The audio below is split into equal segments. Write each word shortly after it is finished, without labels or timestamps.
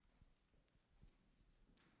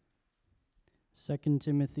2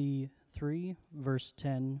 Timothy 3, verse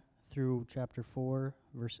 10 through chapter 4,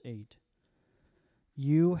 verse 8.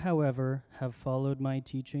 You, however, have followed my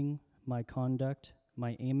teaching, my conduct,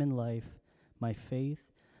 my aim in life, my faith,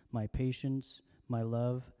 my patience, my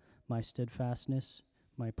love, my steadfastness,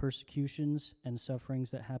 my persecutions and sufferings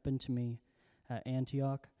that happened to me at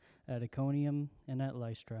Antioch, at Iconium, and at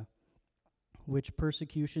Lystra, which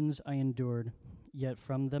persecutions I endured, yet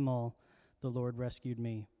from them all the Lord rescued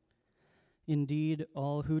me. Indeed,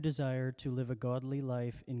 all who desire to live a godly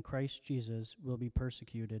life in Christ Jesus will be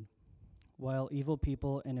persecuted, while evil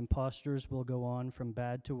people and impostors will go on from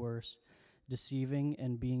bad to worse, deceiving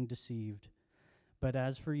and being deceived. But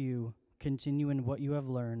as for you, continue in what you have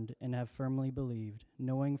learned and have firmly believed,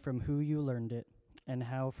 knowing from who you learned it, and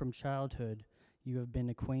how from childhood you have been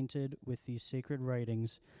acquainted with these sacred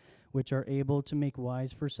writings, which are able to make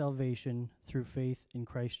wise for salvation through faith in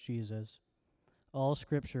Christ Jesus. All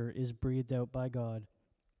Scripture is breathed out by God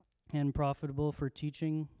and profitable for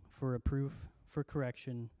teaching, for reproof, for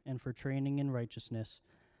correction, and for training in righteousness,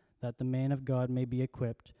 that the man of God may be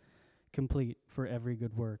equipped, complete for every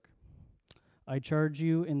good work. I charge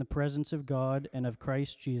you in the presence of God and of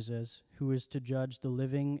Christ Jesus, who is to judge the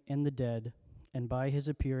living and the dead, and by his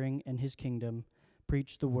appearing and his kingdom,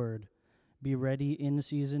 preach the word. Be ready in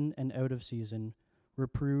season and out of season.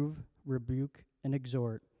 Reprove, rebuke, and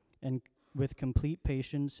exhort, and with complete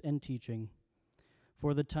patience and teaching.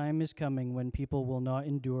 For the time is coming when people will not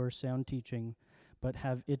endure sound teaching, but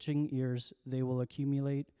have itching ears. They will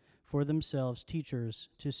accumulate for themselves teachers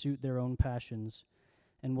to suit their own passions,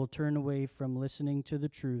 and will turn away from listening to the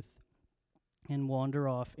truth and wander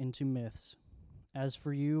off into myths. As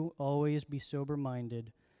for you, always be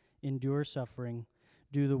sober-minded, endure suffering,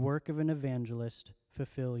 do the work of an evangelist,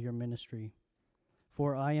 fulfill your ministry.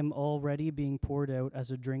 For I am already being poured out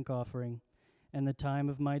as a drink offering, and the time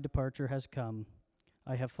of my departure has come.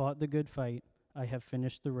 I have fought the good fight, I have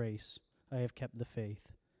finished the race, I have kept the faith.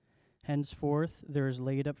 Henceforth there is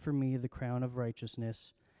laid up for me the crown of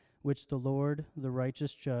righteousness, which the Lord, the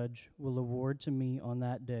righteous judge, will award to me on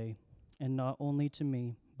that day, and not only to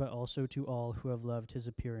me, but also to all who have loved his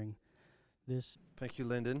appearing. Thank you,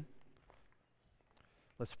 Lyndon.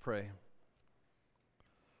 Let's pray.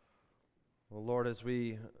 Well, Lord, as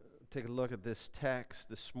we take a look at this text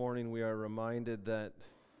this morning, we are reminded that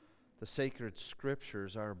the sacred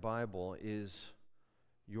scriptures, our Bible, is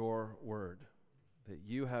your word, that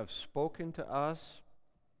you have spoken to us,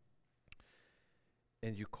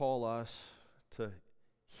 and you call us to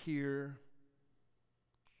hear,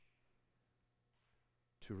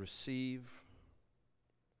 to receive,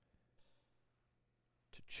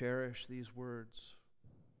 to cherish these words,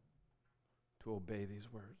 to obey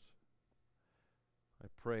these words. I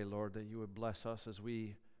pray, Lord, that you would bless us as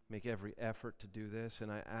we make every effort to do this,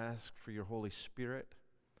 and I ask for your Holy Spirit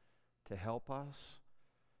to help us,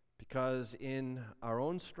 because in our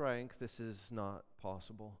own strength this is not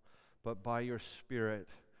possible, but by your Spirit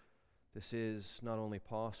this is not only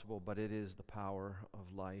possible, but it is the power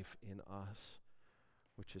of life in us,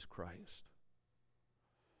 which is Christ.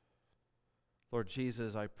 Lord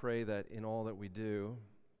Jesus, I pray that in all that we do,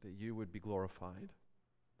 that you would be glorified.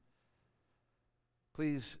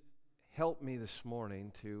 Please help me this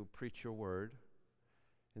morning to preach your word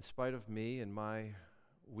in spite of me and my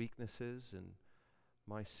weaknesses and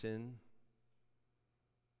my sin.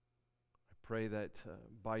 I pray that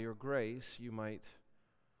by your grace you might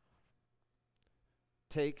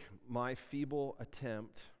take my feeble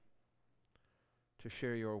attempt to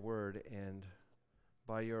share your word and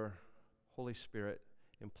by your Holy Spirit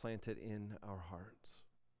implant it in our hearts.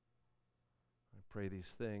 I pray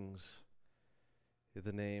these things in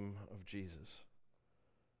the name of Jesus.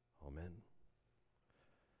 Amen.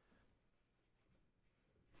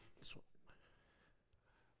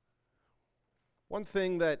 One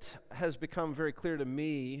thing that has become very clear to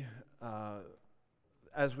me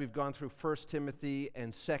as we've gone through 1 Timothy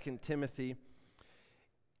and 2 Timothy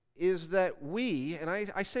is that we, and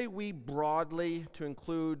I say we broadly to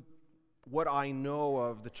include what I know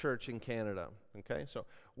of the church in Canada, okay? So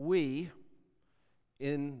we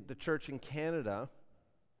in the church in Canada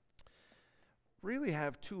really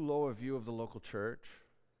have too low a view of the local church.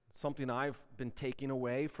 Something I've been taking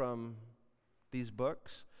away from these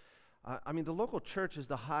books. The local church is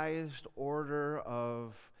the highest order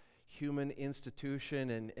of human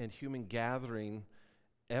institution and human gathering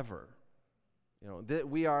ever.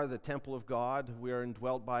 We are the temple of God. We are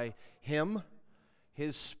indwelt by Him,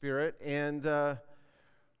 His Spirit, and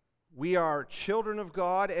we are children of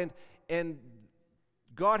God, and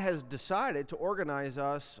God has decided to organize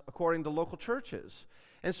us according to local churches.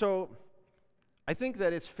 And so I think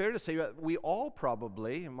that it's fair to say that we all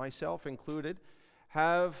probably, myself included,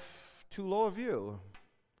 have too low a view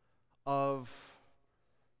of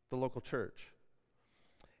the local church.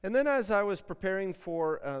 And then as I was preparing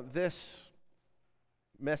for this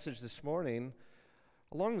message this morning,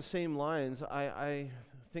 along the same lines, I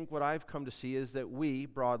think what I've come to see is that we,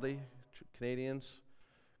 broadly, Canadians,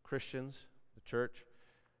 Christians, the church,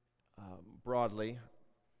 broadly,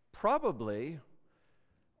 probably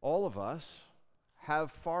all of us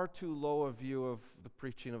have far too low a view of the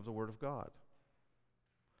preaching of the Word of God.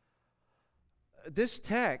 This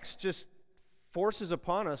text just forces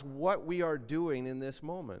upon us what we are doing in this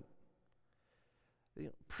moment.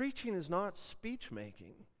 Preaching is not speech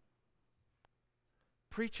making.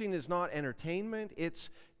 Preaching is not entertainment, it's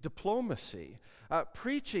diplomacy.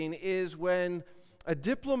 Preaching is when a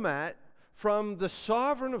diplomat from the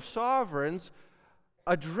sovereign of sovereigns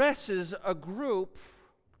addresses a group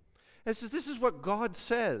and says, this is what God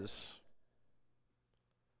says.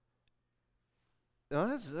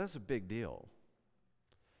 Now, that's a big deal.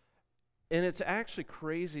 And it's actually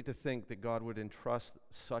crazy to think that God would entrust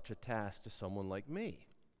such a task to someone like me.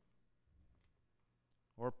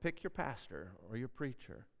 Or pick your pastor or your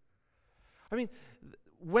preacher. I mean,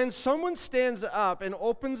 when someone stands up and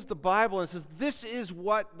opens the Bible and says, this is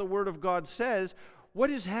what the Word of God says, what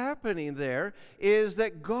is happening there is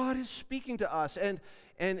that God is speaking to us. And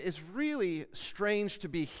it's really strange to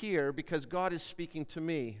be here because God is speaking to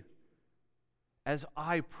me as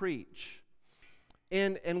I preach.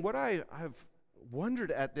 And what I've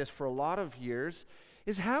wondered at this for a lot of years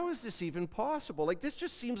is, how is this even possible? Like, this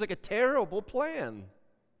just seems like a terrible plan.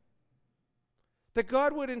 That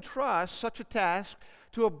God would entrust such a task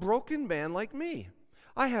to a broken man like me.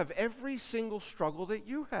 I have every single struggle that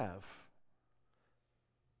you have.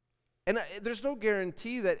 And there's no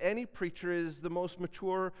guarantee that any preacher is the most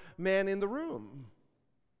mature man in the room.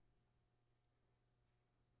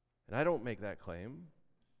 And I don't make that claim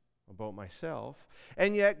about myself.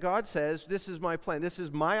 And yet God says, this is my plan. This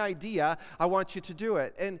is my idea. I want you to do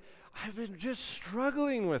it. And I've been just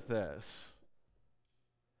struggling with this.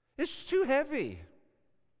 It's too heavy.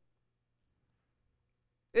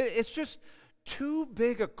 It's just too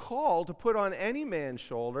big a call to put on any man's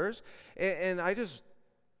shoulders. And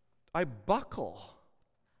I buckle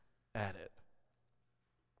at it.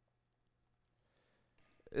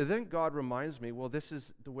 And then God reminds me, well, this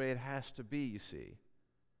is the way it has to be, you see.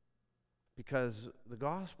 Because the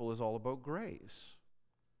gospel is all about grace.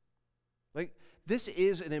 Like, this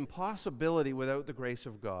is an impossibility without the grace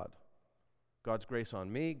of God. God's grace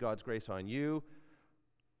on me, God's grace on you,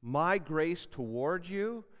 my grace toward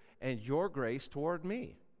you, and your grace toward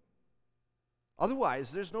me.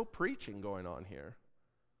 Otherwise, there's no preaching going on here.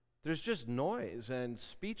 There's just noise and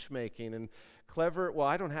speech making and clever, well,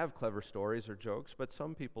 I don't have clever stories or jokes, but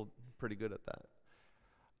some people are pretty good at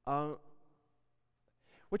that.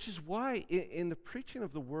 Which is why in the preaching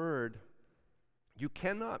of the Word, you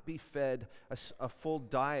cannot be fed a full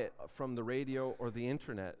diet from the radio or the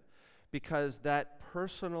internet, because that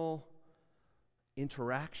personal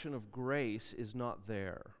interaction of grace is not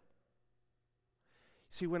there.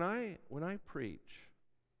 See, when I preach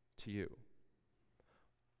to you,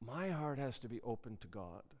 my heart has to be open to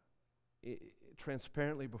God,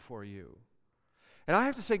 transparently before you. And I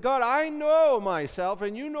have to say, God, I know myself,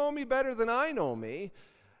 and you know me better than I know me.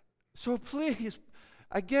 So please,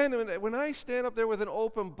 again, when I stand up there with an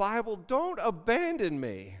open Bible, don't abandon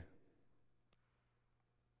me.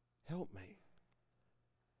 Help me.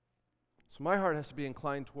 So my heart has to be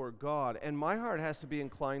inclined toward God, and my heart has to be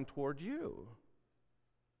inclined toward you.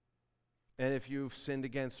 And if you've sinned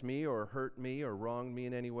against me or hurt me or wronged me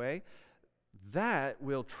in any way, that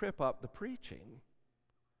will trip up the preaching.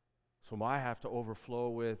 So I have to overflow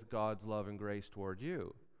with God's love and grace toward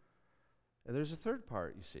you. And there's a third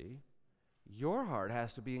part, you see. Your heart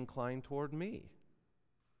has to be inclined toward me.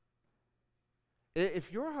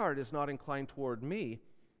 If your heart is not inclined toward me,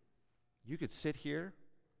 you could sit here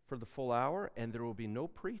for the full hour and there will be no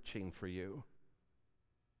preaching for you.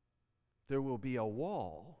 There will be a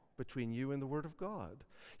wall between you and the Word of God.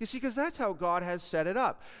 You see, because that's how God has set it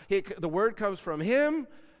up. The Word comes from Him,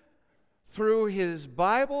 through His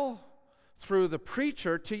Bible, through the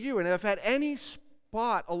preacher to you. And if at any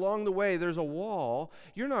spot along the way there's a wall,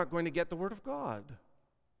 you're not going to get the Word of God.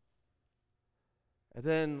 And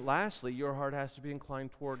then lastly, your heart has to be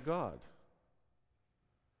inclined toward God.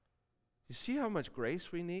 You see how much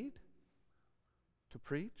grace we need to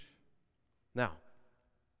preach? Now,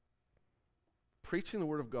 preaching the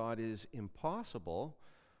Word of God is impossible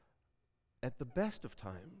at the best of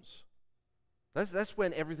times. That's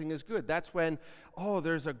when everything is good. That's when,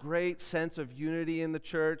 there's a great sense of unity in the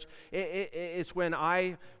church. It's when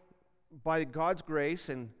I, by God's grace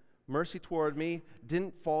and mercy toward me,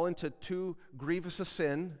 didn't fall into too grievous a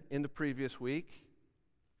sin in the previous week.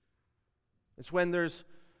 It's when there's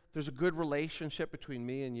a good relationship between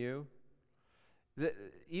me and you.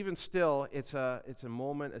 Even still, it's a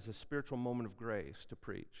moment, it's a spiritual moment of grace to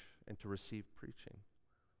preach and to receive preaching.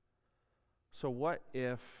 So what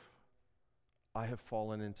if I have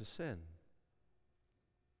fallen into sin?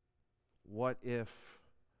 What if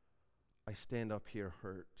I stand up here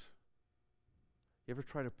hurt? You ever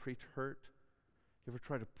try to preach hurt? You ever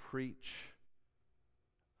try to preach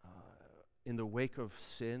in the wake of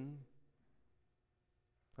sin?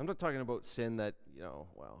 I'm not talking about sin that,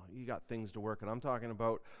 you got things to work on. I'm talking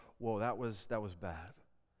about, that was bad.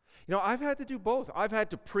 I've had to do both. I've had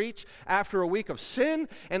to preach after a week of sin,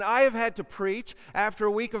 and I have had to preach after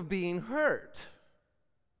a week of being hurt.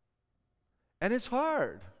 And it's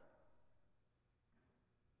hard.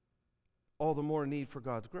 All the more need for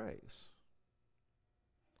God's grace.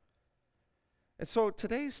 And so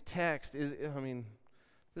today's text is,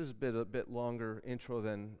 this is a bit longer intro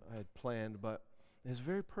than I had planned, but it's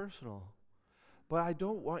very personal. But I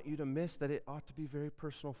don't want you to miss that it ought to be very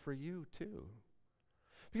personal for you too.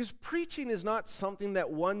 Because preaching is not something that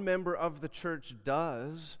one member of the church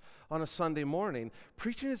does on a Sunday morning.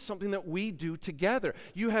 Preaching is something that we do together.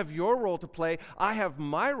 You have your role to play. I have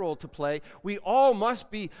my role to play. We all must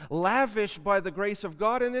be lavished by the grace of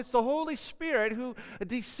God, and it's the Holy Spirit who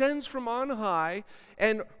descends from on high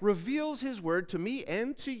and reveals His word to me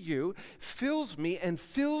and to you, fills me and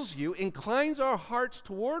fills you, inclines our hearts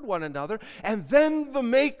toward one another, and then the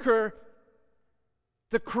Maker,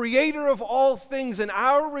 the Creator of all things and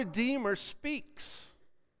our Redeemer, speaks.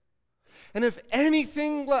 And if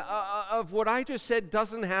anything of what I just said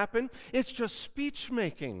doesn't happen, it's just speech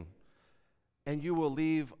making. And you will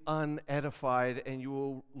leave unedified, and you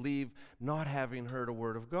will leave not having heard a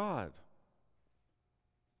word of God.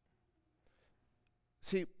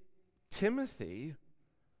 See, Timothy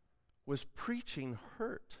was preaching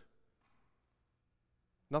hurt.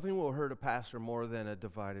 Nothing will hurt a pastor more than a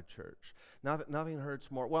divided church. Nothing hurts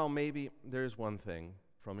more. Well, maybe there's one thing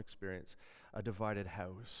from experience: a divided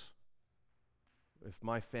house. If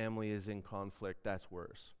my family is in conflict, that's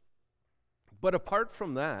worse. But apart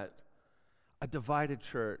from that, a divided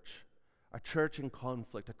church, a church in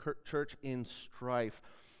conflict, a church in strife,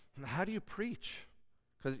 how do you preach?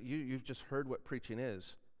 Because you've just heard what preaching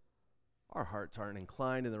is. Our hearts aren't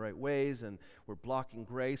inclined in the right ways, and we're blocking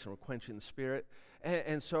grace, and we're quenching the Spirit.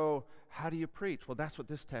 And so, how do you preach? Well, that's what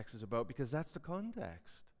this text is about, because that's the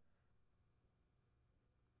context.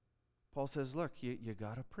 Paul says, look, you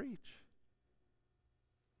got to preach.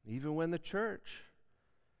 Even when the church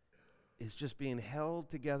is just being held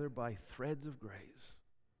together by threads of grace.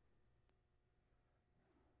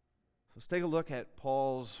 So let's take a look at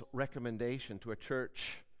Paul's recommendation to a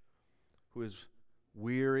church who is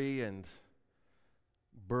weary and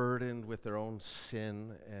burdened with their own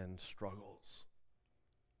sin and struggles.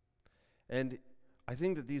 And I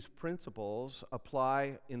think that these principles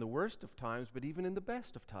apply in the worst of times, but even in the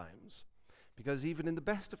best of times. Because even in the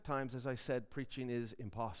best of times, as I said, preaching is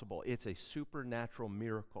impossible. It's a supernatural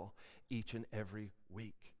miracle each and every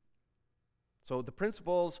week. So the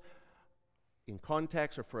principles in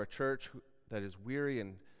context are for a church that is weary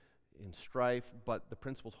and in strife, but the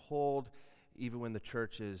principles hold even when the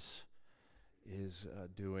church is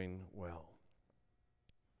doing well.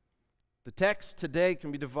 The text today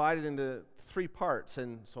can be divided into 3 parts,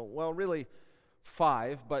 and so, really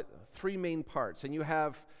 5, but 3 main parts. And you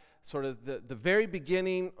have sort of the very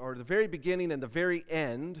beginning, or the very beginning and the very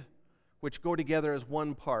end, which go together as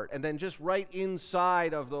one part. And then just right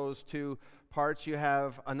inside of those 2 parts, you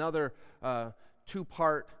have another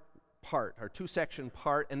 2-part part, or 2-section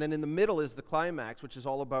part, and then in the middle is the climax, which is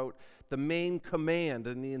all about the main command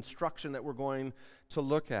and the instruction that we're going to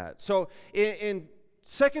look at. So in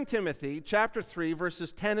 2 Timothy chapter 3,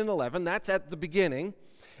 verses 10 and 11, that's at the beginning.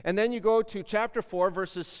 And then you go to chapter 4,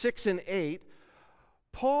 verses 6 and 8.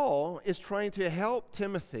 Paul is trying to help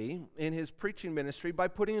Timothy in his preaching ministry by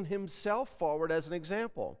putting himself forward as an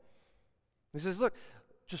example. He says, look,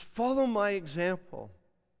 just follow my example.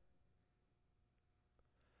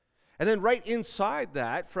 And then right inside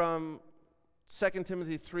that, from 2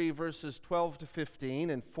 Timothy 3, verses 12 to 15,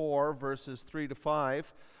 and 4, verses 3 to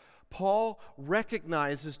 5, Paul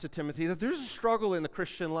recognizes to Timothy that there's a struggle in the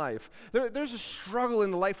Christian life. There's a struggle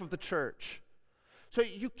in the life of the church. So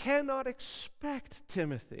you cannot expect,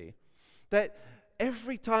 Timothy, that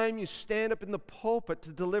every time you stand up in the pulpit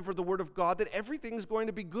to deliver the Word of God, that everything's going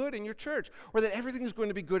to be good in your church, or that everything is going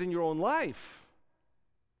to be good in your own life.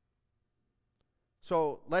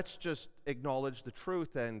 So let's just acknowledge the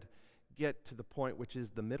truth and get to the point, which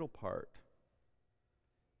is the middle part,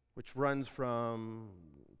 which runs from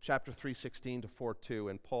chapter 3:16 to 4:2,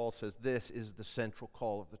 and Paul says this is the central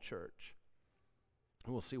call of the church.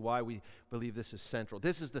 And we'll see why we believe this is central.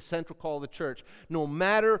 This is the central call of the church. No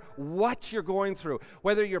matter what you're going through,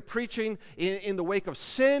 whether you're preaching in the wake of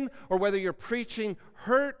sin or whether you're preaching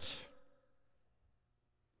hurt,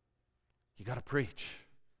 you got to preach.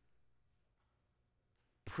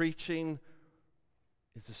 Preaching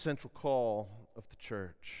is the central call of the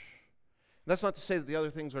church. That's not to say that the other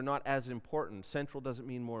things are not as important. Central doesn't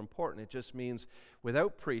mean more important. It just means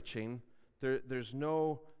without preaching, there's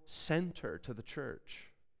no center to the church.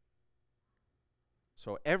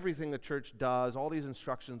 So everything the church does, all these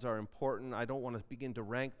instructions are important. I don't want to begin to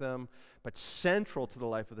rank them, but central to the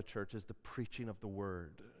life of the church is the preaching of the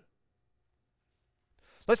Word.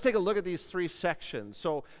 Let's take a look at these three sections.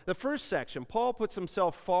 So the first section, Paul puts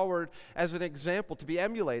himself forward as an example to be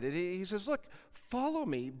emulated. He says, look, follow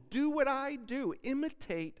me, do what I do,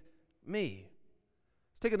 imitate me.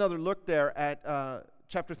 Let's take another look there at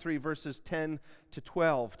chapter 3, verses 10 to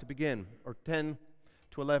 12 to begin, or 10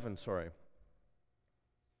 to 11, sorry.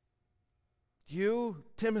 You,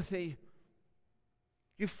 Timothy,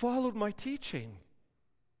 you followed my teaching,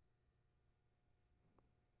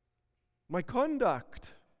 my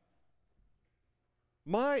conduct,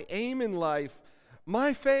 my aim in life,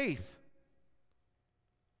 my faith,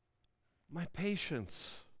 my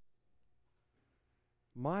patience,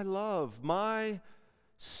 my love, my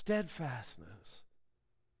steadfastness,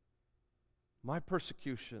 my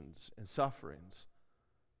persecutions and sufferings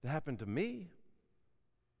that happened to me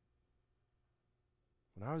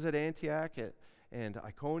when I was at Antioch and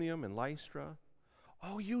Iconium and Lystra.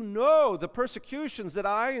 Oh, you know the persecutions that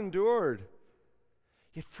I endured.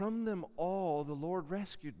 Yet from them all the Lord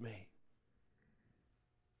rescued me.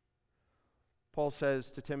 Paul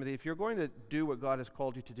says to Timothy, if you're going to do what God has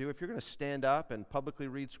called you to do, if you're going to stand up and publicly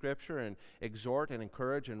read Scripture and exhort and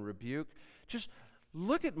encourage and rebuke, just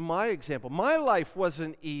look at my example. My life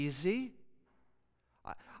wasn't easy.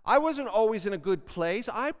 I wasn't always in a good place.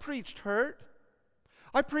 I preached hurt.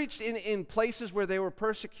 I preached in places where they were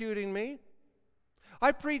persecuting me.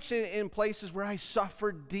 I preached in places where I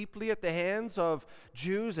suffered deeply at the hands of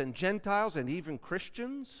Jews and Gentiles and even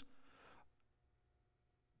Christians.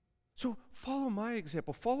 So follow my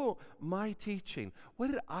example. Follow my teaching. What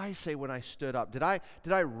did I say when I stood up? Did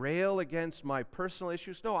I rail against my personal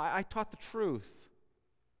issues? No, I taught the truth.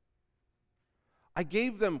 I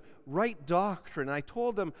gave them right doctrine. I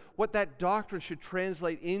told them what that doctrine should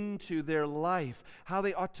translate into their life, how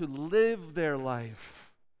they ought to live their life.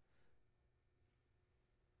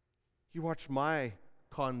 You watched my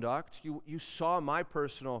conduct. You saw my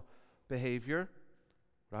personal behavior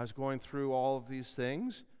when I was going through all of these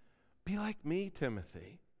things. Be like me,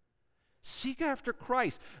 Timothy. Seek after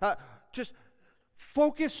Christ. Just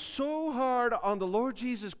focus so hard on the Lord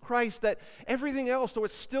Jesus Christ that everything else, though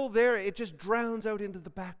it's still there, it just drowns out into the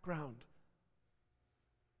background.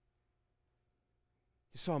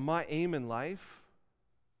 You saw my aim in life.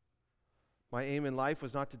 My aim in life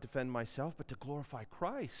was not to defend myself, but to glorify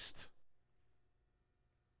Christ.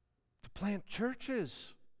 To plant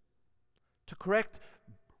churches. To correct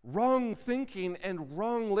wrong thinking and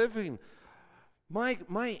wrong living.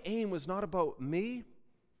 My aim was not about me.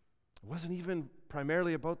 It wasn't even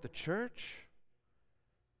primarily about the church.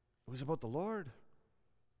 It was about the Lord.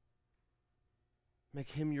 Make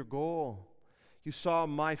Him your goal. You saw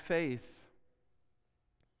my faith.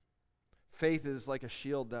 Faith is like a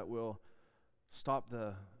shield that will stop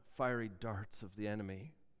the fiery darts of the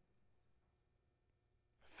enemy.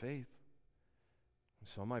 Faith. You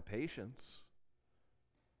saw my patience.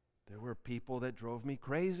 There were people that drove me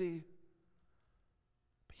crazy.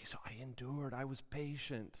 But you saw I endured. I was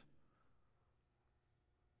patient.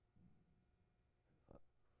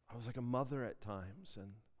 I was like a mother at times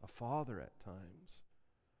and a father at times.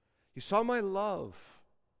 You saw my love.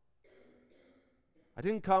 I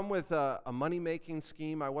didn't come with a money-making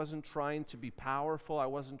scheme. I wasn't trying to be powerful. I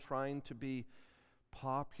wasn't trying to be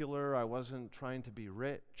popular. I wasn't trying to be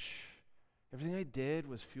rich. Everything I did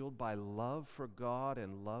was fueled by love for God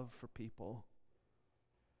and love for people.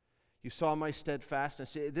 You saw my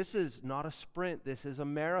steadfastness. This is not a sprint. This is a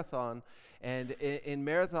marathon. And in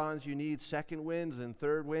marathons, you need second wins and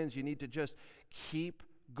third wins. You need to just keep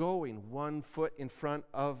going, one foot in front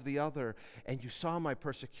of the other. And you saw my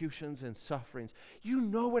persecutions and sufferings. You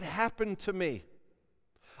know what happened to me.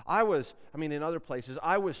 In other places,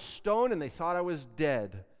 I was stoned and they thought I was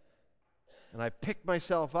dead. And I picked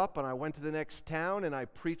myself up and I went to the next town and I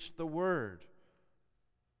preached the word.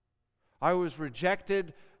 I was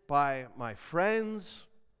rejected by my friends,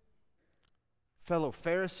 fellow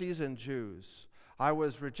Pharisees and Jews. I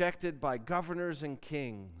was rejected by governors and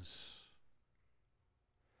kings.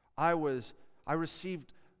 I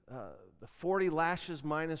received the 40 lashes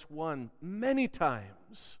minus one many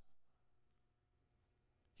times.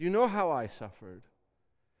 You know how I suffered.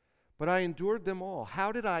 But I endured them all.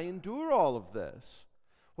 How did I endure all of this?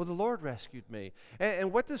 Well, the Lord rescued me.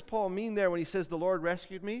 And what does Paul mean there when he says the Lord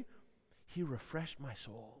rescued me? He refreshed my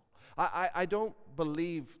soul. I don't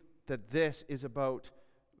believe that this is about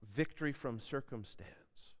victory from circumstance.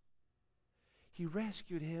 He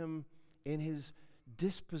rescued him in his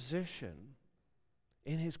disposition,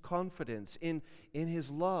 in his confidence, in his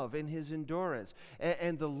love, in his endurance.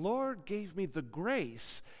 And the Lord gave me the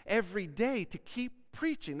grace every day to keep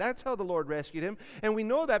preaching. That's how the Lord rescued him. And we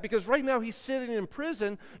know that because right now he's sitting in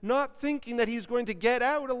prison, not thinking that he's going to get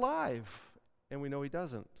out alive. And we know he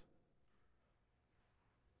doesn't.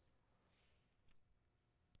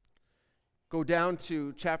 Go down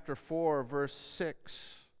to chapter 4, verse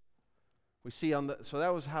 6. We see so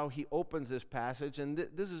that was how he opens this passage, and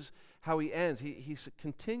this is how he ends. He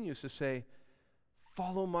continues to say,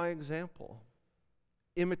 follow my example.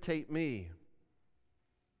 Imitate me.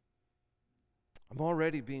 I'm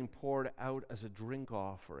already being poured out as a drink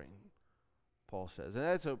offering, Paul says. And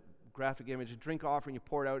that's a graphic image. A drink offering you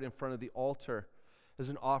pour it out in front of the altar as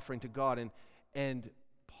an offering to God. And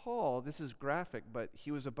Paul, this is graphic, but he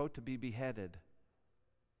was about to be beheaded.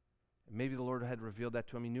 Maybe the Lord had revealed that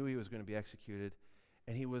to him. He knew he was going to be executed.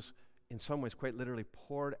 And he was, in some ways, quite literally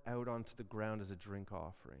poured out onto the ground as a drink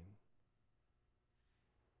offering.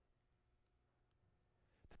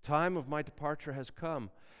 The time of my departure has come.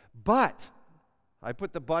 But, I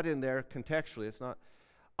put the but in there contextually. It's not,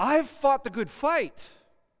 I've fought the good fight.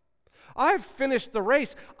 I've finished the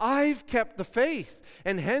race. I've kept the faith.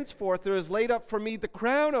 And henceforth there is laid up for me the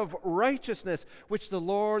crown of righteousness, which the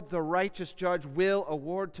Lord, the righteous judge, will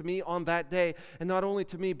award to me on that day. And not only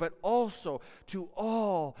to me, but also to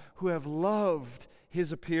all who have loved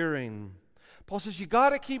his appearing. Paul says, you got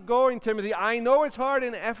to keep going, Timothy. I know it's hard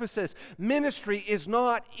in Ephesus. Ministry is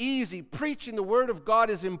not easy. Preaching the word of God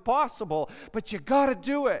is impossible, but you got to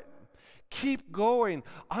do it. Keep going.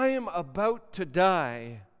 I am about to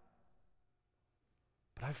die.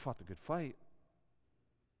 But I fought the good fight.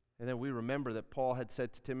 And then we remember that Paul had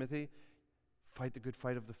said to Timothy, fight the good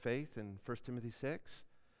fight of the faith in 1 Timothy 6.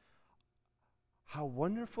 How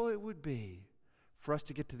wonderful it would be for us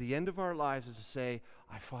to get to the end of our lives and to say,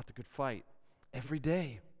 I fought the good fight every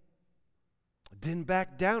day. I didn't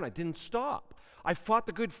back down. I didn't stop. I fought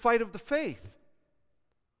the good fight of the faith.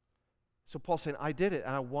 So Paul's saying, I did it,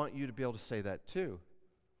 and I want you to be able to say that too.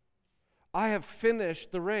 I have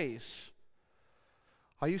finished the race.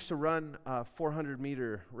 I used to run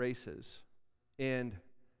 400-meter races, and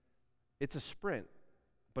it's a sprint,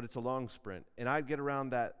 but it's a long sprint. And I'd get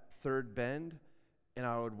around that third bend, and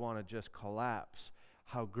I would want to just collapse.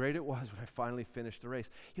 How great it was when I finally finished the race.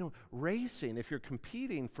 You know, racing, if you're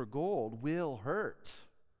competing for gold, will hurt.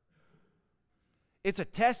 It's a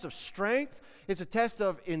test of strength. It's a test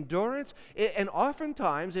of endurance. And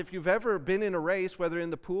oftentimes, if you've ever been in a race, whether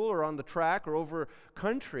in the pool or on the track or over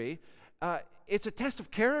country, it's a test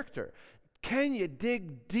of character. Can you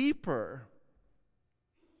dig deeper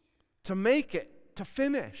to make it, to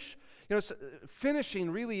finish? You know,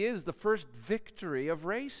 finishing really is the first victory of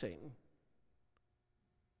racing.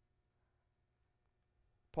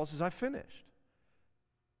 Paul says, I finished.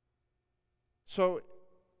 So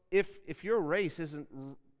if your race isn't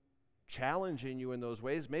challenging you in those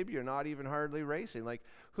ways, maybe you're not even hardly racing. Like,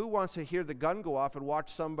 who wants to hear the gun go off and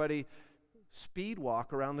watch somebody speed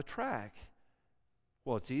walk around the track?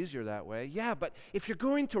 Well, it's easier that way. Yeah, but if you're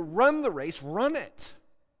going to run the race, run it.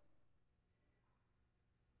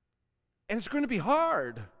 And it's going to be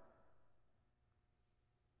hard.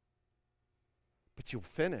 But you'll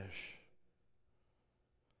finish.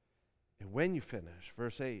 And when you finish,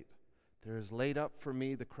 verse 8, there is laid up for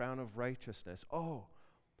me the crown of righteousness. Oh,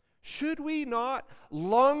 should we not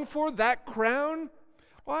long for that crown?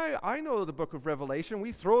 Why, I know the book of Revelation.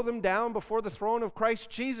 We throw them down before the throne of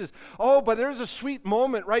Christ Jesus. Oh, but there's a sweet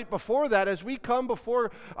moment right before that as we come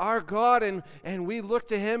before our God and we look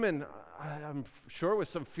to him, and I'm sure with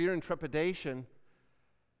some fear and trepidation,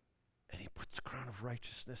 and he puts the crown of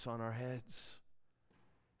righteousness on our heads.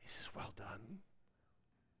 He says, well done.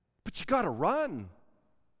 But you got to run.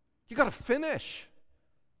 You got to finish.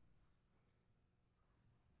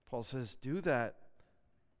 Paul says, do that.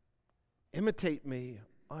 Imitate me.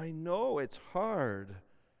 I know it's hard.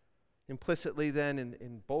 Implicitly then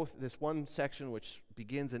in both this one section which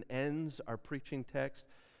begins and ends our preaching text,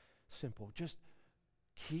 simple. Just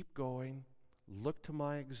keep going. Look to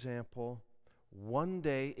my example. One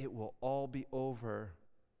day it will all be over.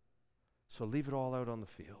 So leave it all out on the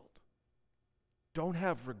field. Don't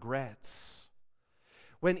have regrets.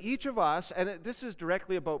 When each of us, and this is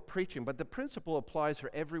directly about preaching, but the principle applies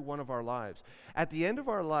for every one of our lives. At the end of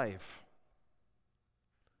our life,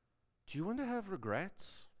 do you want to have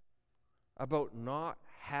regrets about not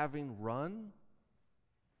having run?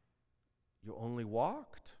 You only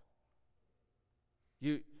walked.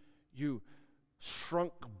 You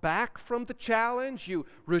shrunk back from the challenge. You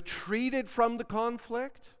retreated from the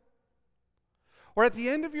conflict. Or at the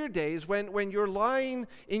end of your days, when you're lying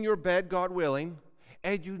in your bed, God willing,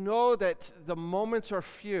 and you know that the moments are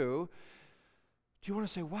few, do you want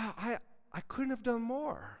to say, wow, I couldn't have done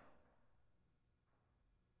more.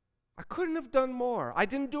 I couldn't have done more. I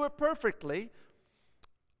didn't do it perfectly.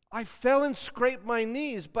 I fell and scraped my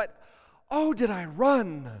knees, but oh, did I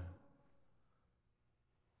run?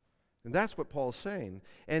 And that's what Paul's saying.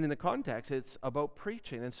 And in the context, it's about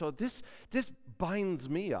preaching. And so this binds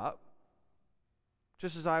me up,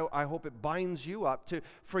 just as I hope it binds you up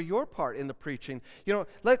for your part in the preaching. You know,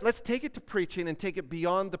 let's take it to preaching and take it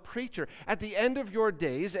beyond the preacher. At the end of your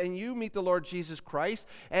days, and you meet the Lord Jesus Christ,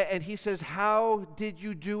 and he says, how did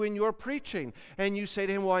you do in your preaching? And you say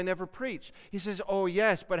to him, well, I never preached. He says, oh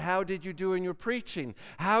yes, but how did you do in your preaching?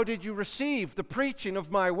 How did you receive the preaching of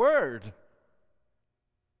my word?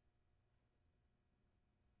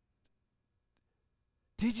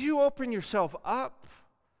 Did you open yourself up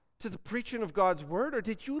to the preaching of God's word, or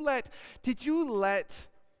did you let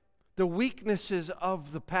the weaknesses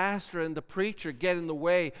of the pastor and the preacher get in the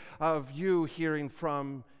way of you hearing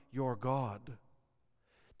from your God?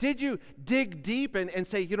 Did you dig deep and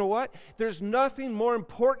say, you know what? There's nothing more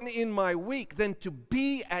important in my week than to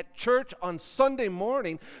be at church on Sunday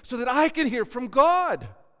morning so that I can hear from God.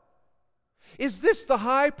 Is this the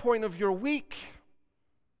high point of your week?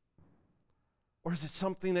 Or is it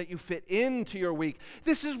something that you fit into your week?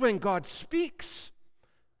 This is when God speaks.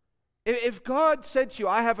 If God said to you,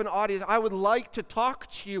 I have an audience, I would like to talk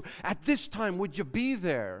to you at this time, would you be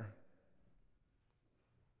there?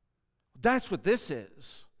 That's what this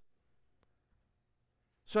is.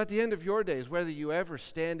 So at the end of your days, whether you ever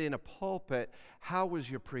stand in a pulpit, how was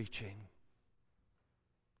your preaching?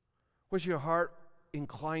 Was your heart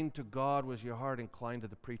inclined to God? Was your heart inclined to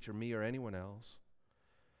the preacher, me or anyone else?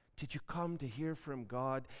 Did you come to hear from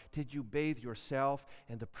God? Did you bathe yourself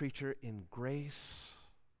and the preacher in grace?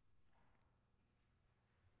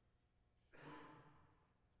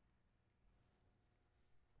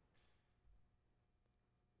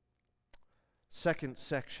 Second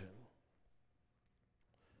section.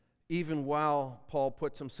 Even while Paul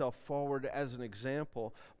puts himself forward as an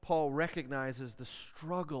example, Paul recognizes the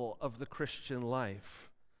struggle of the Christian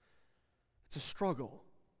life. It's a struggle.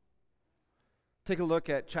 Take a look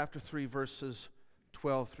at chapter 3, verses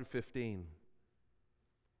 12 through 15.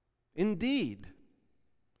 Indeed,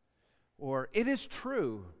 or it is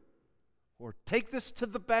true, or take this to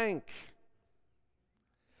the bank.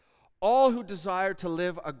 All who desire to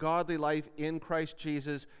live a godly life in Christ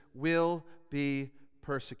Jesus will be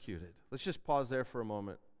persecuted. Let's just pause there for a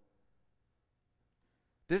moment.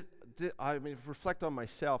 Reflect on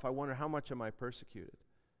myself. I wonder, how much am I persecuted?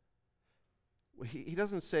 He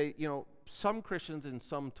doesn't say, some Christians in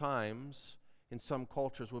some times, in some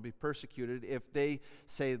cultures, will be persecuted if they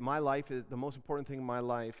say, my life is, the most important thing in my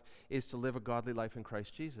life is to live a godly life in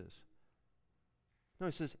Christ Jesus. No,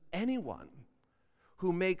 he says, anyone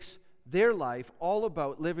who makes their life all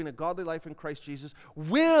about living a godly life in Christ Jesus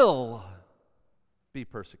will be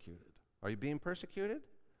persecuted. Are you being persecuted?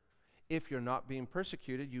 If you're not being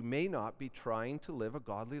persecuted, you may not be trying to live a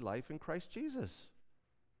godly life in Christ Jesus.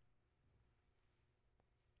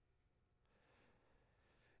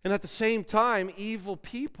 And at the same time, evil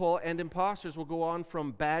people and imposters will go on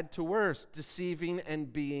from bad to worse, deceiving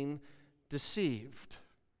and being deceived.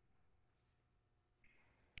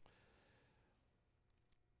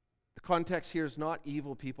 The context here is not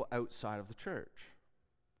evil people outside of the church.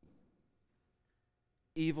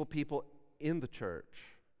 Evil people in the church.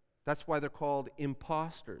 That's why they're called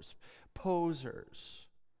imposters, posers,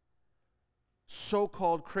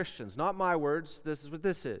 so-called Christians. Not my words, this is what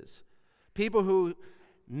this is. People who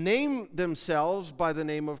name themselves by the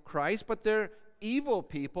name of Christ, but they're evil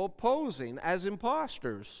people posing as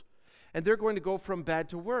imposters. And they're going to go from bad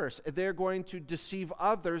to worse. They're going to deceive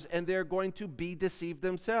others, and they're going to be deceived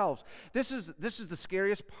themselves. This is the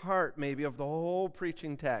scariest part, maybe, of the whole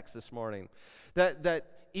preaching text this morning. That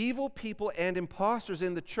evil people and imposters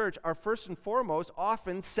in the church are first and foremost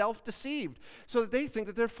often self-deceived. So that they think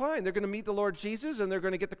that they're fine. They're going to meet the Lord Jesus, and they're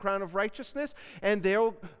going to get the crown of righteousness, and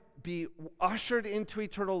they'll be ushered into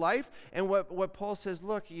eternal life. And what Paul says,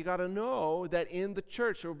 look, you got to know that in the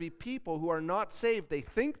church there will be people who are not saved. They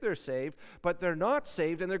think they're saved, but they're not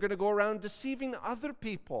saved, and they're going to go around deceiving other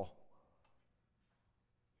people.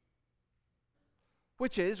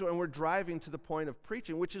 Which is, when we're driving to the point of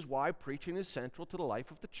preaching, which is why preaching is central to the life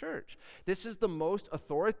of the church. This is the most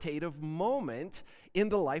authoritative moment in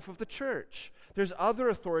the life of the church. There's other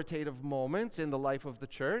authoritative moments in the life of the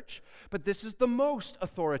church, but this is the most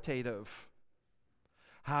authoritative.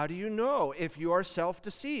 How do you know if you are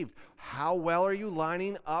self-deceived? How well are you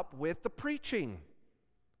lining up with the preaching?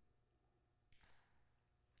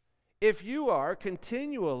 If you are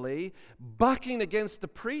continually bucking against the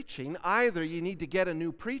preaching, either you need to get a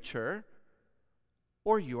new preacher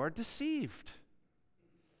or you are deceived.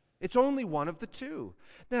 It's only one of the two.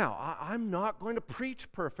 Now, I'm not going to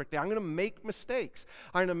preach perfectly. I'm going to make mistakes.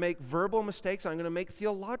 I'm going to make verbal mistakes. I'm going to make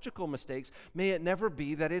theological mistakes. May it never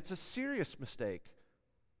be that it's a serious mistake.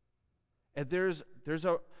 And there's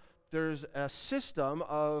a system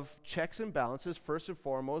of checks and balances. First and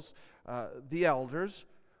foremost, the elders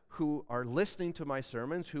who are listening to my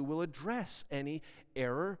sermons, who will address any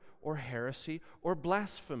error or heresy or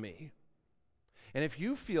blasphemy. And if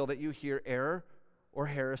you feel that you hear error or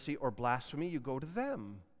heresy or blasphemy, you go to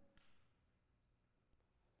them.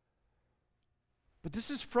 But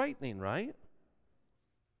this is frightening, right?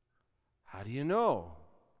 How do you know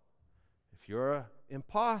if you're an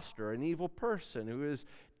imposter, an evil person who is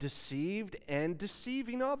deceived and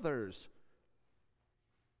deceiving others?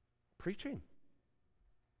 Preaching.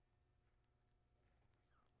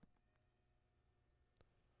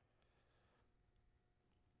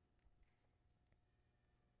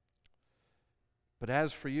 But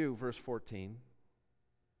as for you, verse 14,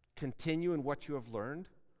 continue in what you have learned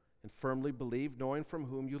and firmly believe, knowing from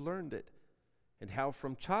whom you learned it, and how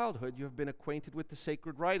from childhood you have been acquainted with the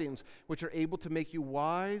sacred writings, which are able to make you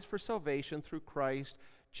wise for salvation through Christ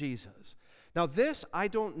Jesus. Now this, I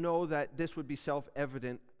don't know that this would be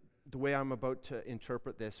self-evident the way I'm about to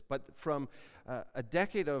interpret this, but from a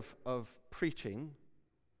decade of preaching,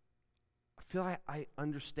 I feel I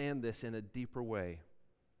understand this in a deeper way.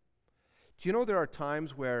 Do you know there are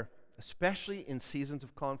times where, especially in seasons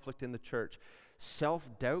of conflict in the church,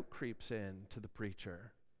 self-doubt creeps in to the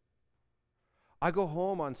preacher? I go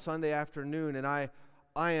home on Sunday afternoon and I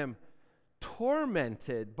am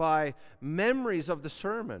tormented by memories of the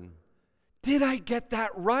sermon. Did I get that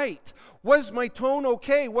right? Was my tone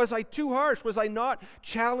okay? Was I too harsh? Was I not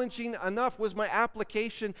challenging enough? Was my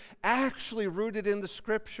application actually rooted in the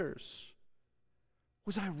Scriptures?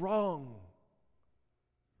 Was I wrong?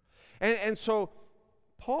 And so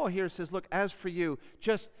Paul here says, look, as for you,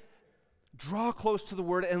 just draw close to the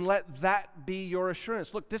Word and let that be your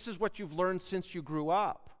assurance. Look, this is what you've learned since you grew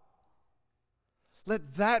up.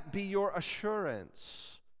 Let that be your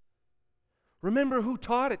assurance. Remember who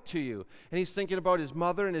taught it to you. And he's thinking about his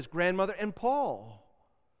mother and his grandmother and Paul.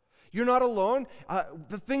 You're not alone.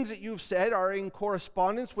 The things that you've said are in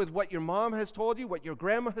correspondence with what your mom has told you, what your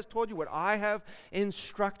grandma has told you, what I have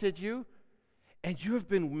instructed you. And you have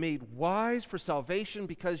been made wise for salvation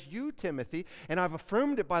because you, Timothy, and I've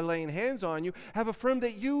affirmed it by laying hands on you, have affirmed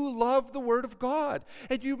that you love the Word of God.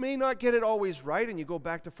 And you may not get it always right, and you go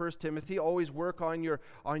back to 1 Timothy, always work on your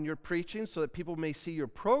preaching so that people may see your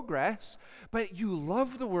progress, but you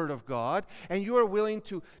love the Word of God, and you are willing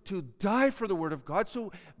to die for the Word of God,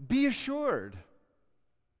 so be assured.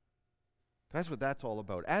 That's what that's all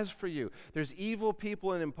about. As for you, there's evil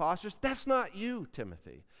people and imposters. That's not you,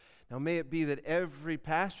 Timothy. Now, may it be that every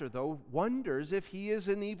pastor, though, wonders if he is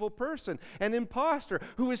an evil person, an imposter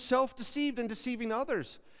who is self-deceived and deceiving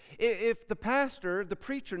others. If the pastor, the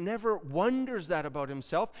preacher, never wonders that about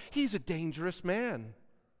himself, he's a dangerous man.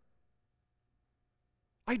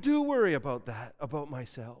 I do worry about that, about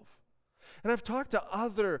myself. And I've talked to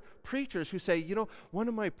other preachers who say, you know, one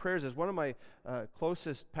of my prayers is one of my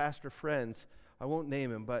closest pastor friends, I won't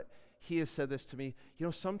name him, but he has said this to me, you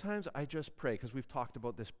know, sometimes I just pray, because we've talked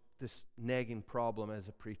about this nagging problem as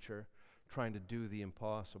a preacher, trying to do the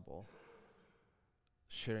impossible,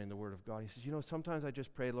 sharing the Word of God. He says, you know, sometimes I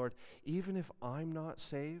just pray, Lord, even if I'm not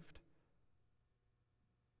saved,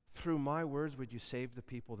 through my words, would you save the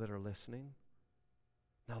people that are listening?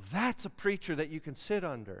 Now that's a preacher that you can sit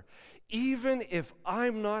under. Even if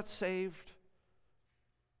I'm not saved,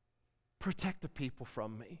 Protect the people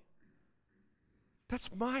from me. That's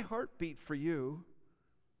my heartbeat for you.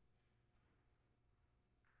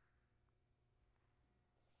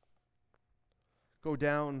 Go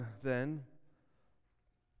down then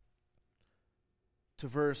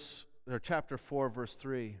to chapter 4, verse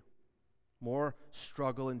 3. More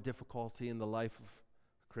struggle and difficulty in the life of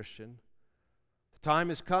a Christian. The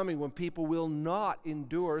time is coming when people will not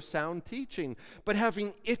endure sound teaching, but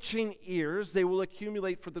having itching ears, they will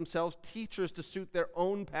accumulate for themselves teachers to suit their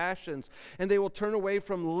own passions, and they will turn away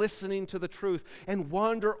from listening to the truth and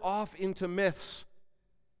wander off into myths.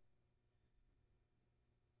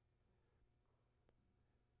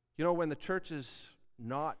 You know, when the church is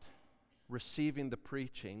not receiving the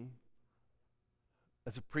preaching,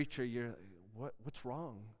 as a preacher, what's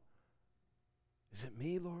wrong? Is it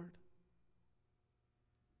me, Lord?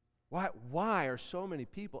 Why are so many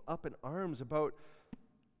people up in arms about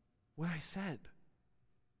what I said?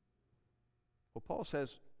 Well, Paul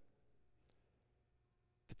says,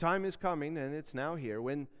 the time is coming, and it's now here,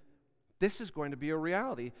 when this is going to be a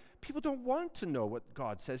reality. People don't want to know what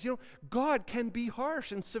God says. You know, God can be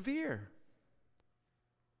harsh and severe.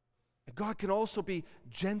 And God can also be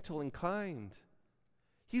gentle and kind.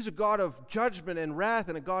 He's a God of judgment and wrath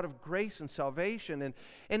and a God of grace and salvation.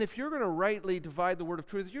 And if you're going to rightly divide the word of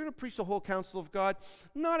truth, if you're going to preach the whole counsel of God,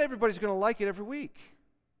 not everybody's going to like it every week.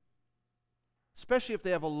 Especially if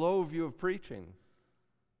they have a low view of preaching.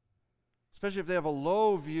 Especially if they have a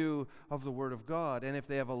low view of the Word of God, and if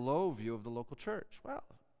they have a low view of the local church. Well,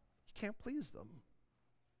 you can't please them.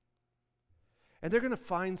 And they're going to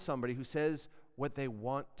find somebody who says what they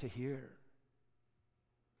want to hear.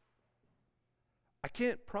 I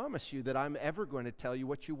can't promise you that I'm ever going to tell you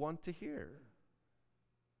what you want to hear.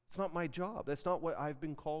 It's not my job. That's not what I've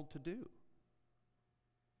been called to do.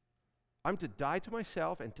 I'm to die to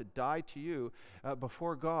myself and to die to you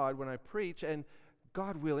before God when I preach, and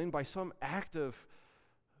God willing, by some act of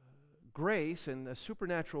grace and a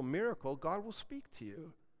supernatural miracle, God will speak to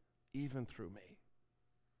you, even through me.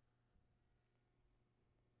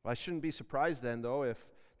 Well, I shouldn't be surprised then, though, if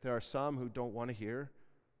there are some who don't want to hear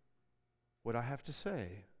what I have to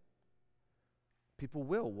say. People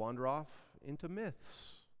will wander off into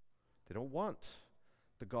myths. They don't want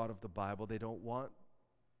the God of the Bible. They don't want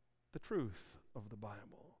the truth of the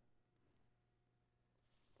Bible.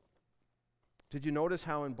 Did you notice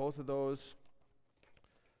how in both of those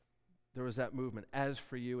there was that movement, as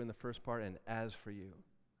for you in the first part and as for you?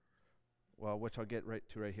 Well, which I'll get right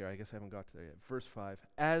to right here. I guess I haven't got to there yet. Verse 5,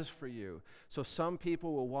 as for you. So some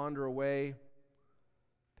people will wander away.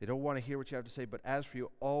 They don't want to hear what you have to say, but as for you,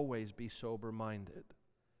 always be sober-minded.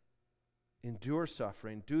 Endure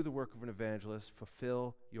suffering, do the work of an evangelist,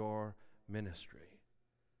 fulfill your ministry.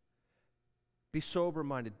 Be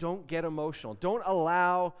sober-minded. Don't get emotional. Don't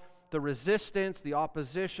allow the resistance, the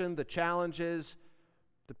opposition, the challenges,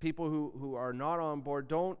 the people who are not on board,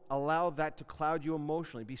 don't allow that to cloud you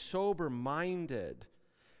emotionally. Be sober-minded.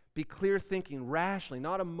 Be clear-thinking, rationally,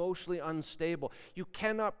 not emotionally unstable. You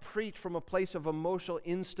cannot preach from a place of emotional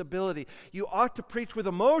instability. You ought to preach with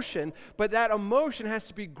emotion, but that emotion has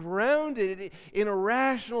to be grounded in a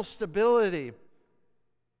rational stability.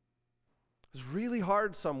 It's really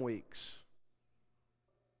hard some weeks.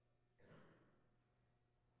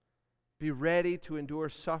 Be ready to endure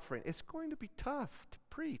suffering. It's going to be tough to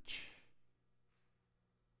preach.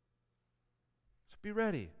 So be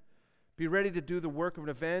ready. Be ready to do the work of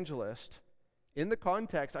an evangelist. In the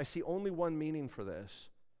context, I see only one meaning for this.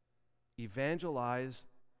 Evangelize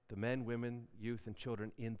the men, women, youth, and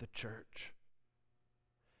children in the church.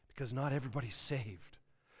 Because not everybody's saved.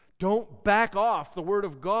 Don't back off the Word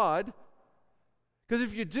of God. Because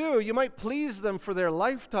if you do, you might please them for their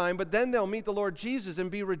lifetime, but then they'll meet the Lord Jesus and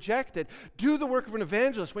be rejected. Do the work of an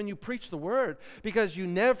evangelist when you preach the word, because you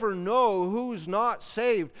never know who's not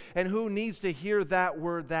saved and who needs to hear that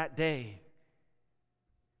word that day.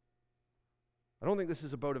 I don't think this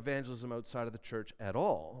is about evangelism outside of the church at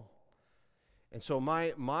all. And so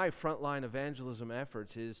my frontline evangelism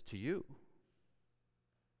efforts is to you.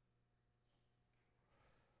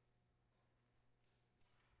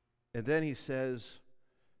 And then he says,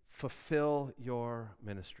 fulfill your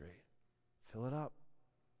ministry. Fill it up.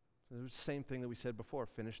 It's the same thing that we said before.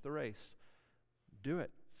 Finish the race. Do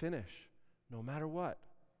it. Finish. No matter what.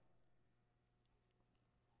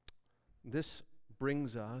 This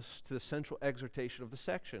brings us to the central exhortation of the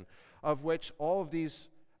section, of which all of these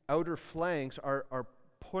outer flanks are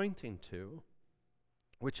pointing to,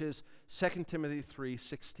 which is 2 Timothy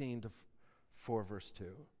 3:16 to 4 verse 2.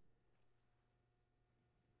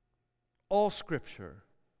 All Scripture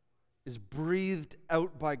is breathed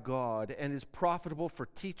out by God and is profitable for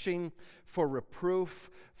teaching, for reproof,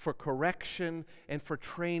 for correction, and for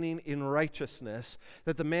training in righteousness,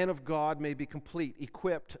 that the man of God may be complete,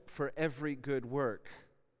 equipped for every good work.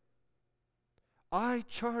 I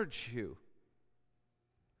charge you,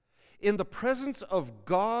 in the presence of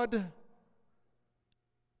God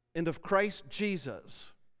and of Christ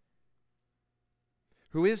Jesus,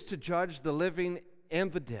 who is to judge the living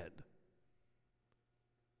and the dead,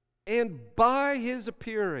 and by his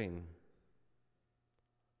appearing,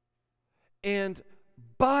 and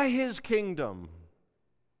by his kingdom.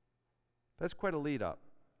 That's quite a lead up.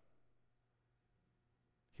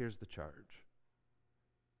 Here's the charge.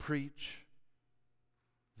 Preach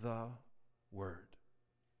the word.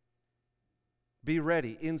 Be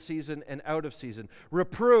ready in season and out of season.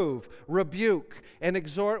 Reprove, rebuke, and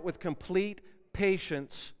exhort with complete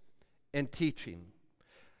patience and teaching.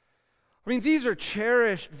 I mean, these are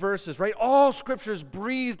cherished verses, right? All Scripture is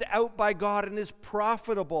breathed out by God and is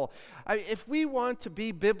profitable. If we want to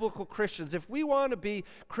be biblical Christians, if we want to be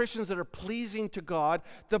Christians that are pleasing to God,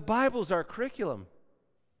 the Bible's our curriculum.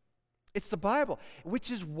 It's the Bible,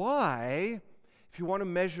 which is why, if you want to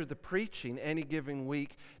measure the preaching any given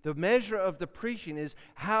week, the measure of the preaching is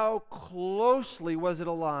how closely was it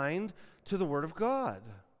aligned to the Word of God.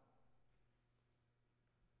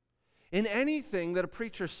 In anything that a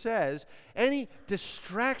preacher says, any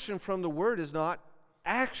distraction from the Word is not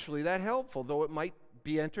actually that helpful, though it might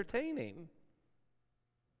be entertaining.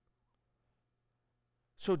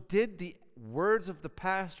 So did the words of the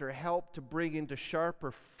pastor help to bring into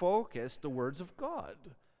sharper focus the words of God?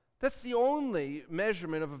 That's the only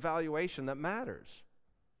measurement of evaluation that matters.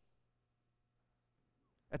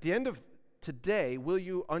 At the end of today, will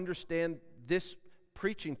you understand this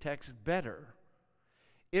preaching text better?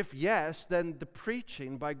 If yes, then the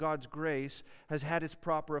preaching by God's grace has had its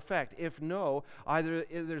proper effect. If no, either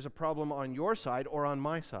there's a problem on your side or on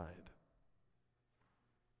my side.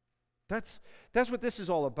 That's what this is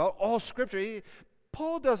all about. All Scripture.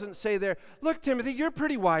 Paul doesn't say there, look, Timothy, you're a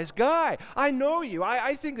pretty wise guy. I know you.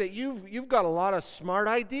 I think that you've got a lot of smart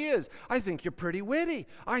ideas. I think you're pretty witty.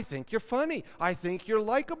 I think you're funny. I think you're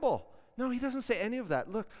likable. No, he doesn't say any of that.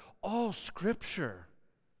 Look, all Scripture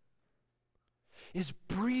is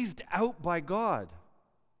breathed out by God.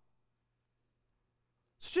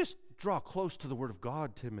 So just draw close to the Word of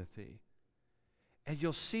God, Timothy, and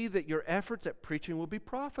you'll see that your efforts at preaching will be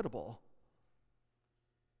profitable.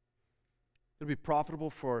 It'll be profitable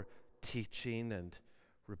for teaching and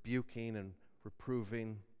rebuking and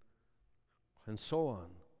reproving and so on.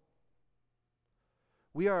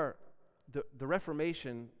 The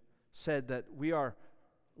Reformation said that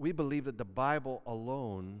we believe that the Bible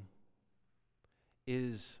alone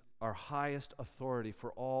is our highest authority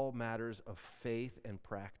for all matters of faith and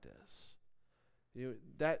practice. You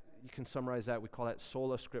can summarize that. We call that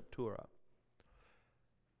sola scriptura.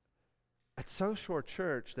 At South Shore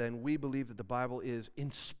Church, then, we believe that the Bible is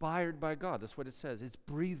inspired by God. That's what it says. It's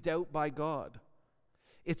breathed out by God.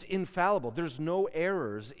 It's infallible. There's no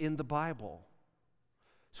errors in the Bible.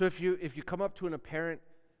 So if you come up to an apparent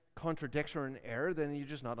contradiction or an error, then you're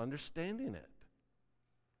just not understanding it.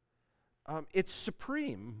 It's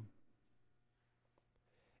supreme.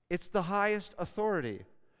 It's the highest authority,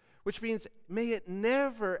 which means may it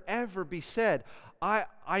never, ever be said,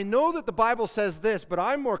 I know that the Bible says this, but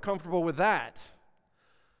I'm more comfortable with that.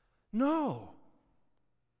 No.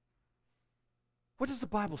 What does the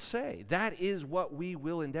Bible say? That is what we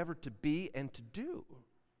will endeavor to be and to do.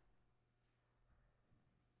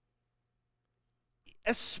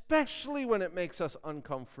 Especially when it makes us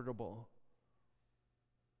uncomfortable.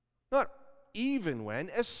 Not even when,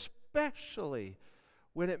 especially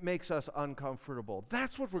when it makes us uncomfortable.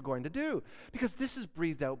 That's what we're going to do, because this is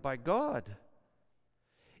breathed out by God.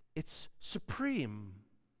 It's supreme.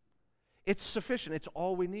 It's sufficient. It's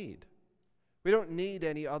all we need. We don't need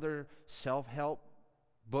any other self-help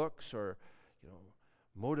books or,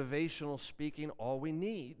 motivational speaking. All we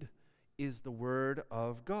need is the Word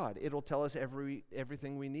of God. It'll tell us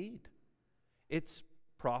everything we need. It's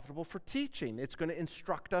profitable for teaching. It's going to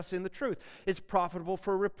instruct us in the truth. It's profitable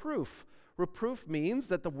for reproof. Reproof means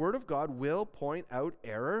that the Word of God will point out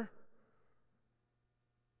error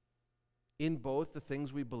in both the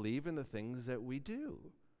things we believe and the things that we do.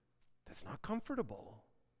 That's not comfortable.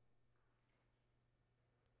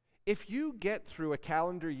 If you get through a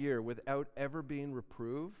calendar year without ever being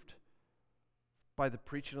reproved by the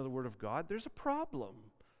preaching of the Word of God, there's a problem.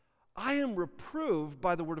 I am reproved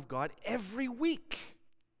by the Word of God every week.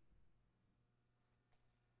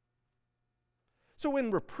 So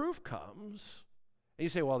when reproof comes, And you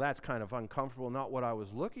say, well, that's kind of uncomfortable, not what I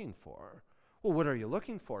was looking for. Well, what are you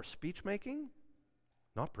looking for? Speech making?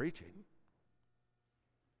 Not preaching.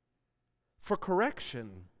 For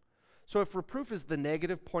correction. So if reproof is the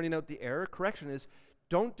negative, pointing out the error, correction is,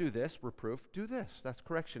 don't do this, reproof, do this. That's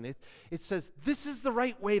correction. It says, this is the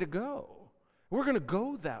right way to go. We're going to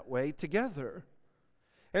go that way together.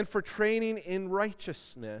 And for training in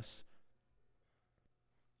righteousness,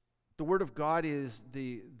 the Word of God is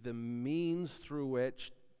the means through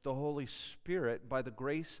which the Holy Spirit, by the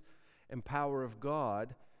grace and power of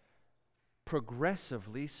God,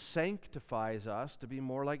 progressively sanctifies us to be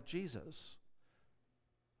more like Jesus.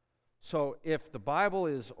 So if the Bible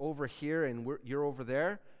is over here and you're over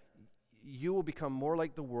there, you will become more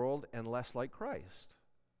like the world and less like Christ.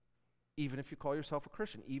 Even if you call yourself a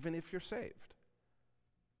Christian, even if you're saved.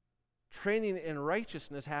 Training in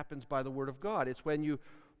righteousness happens by the Word of God. It's when you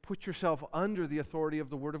put yourself under the authority of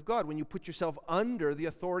the Word of God. When you put yourself under the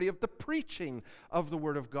authority of the preaching of the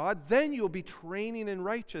Word of God, then you'll be training in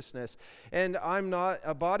righteousness. And I'm not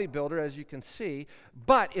a bodybuilder, as you can see,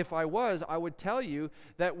 but if I was, I would tell you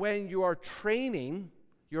that when you are training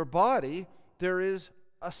your body, there is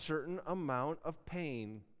a certain amount of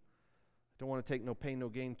pain. Don't want to take no pain, no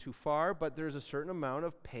gain too far, but there's a certain amount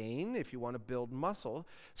of pain if you want to build muscle.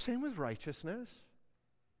 Same with righteousness.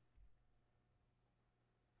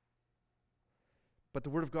 But the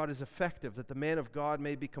Word of God is effective, that the man of God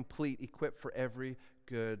may be complete, equipped for every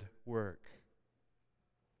good work.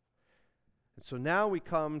 And so now we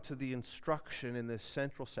come to the instruction in this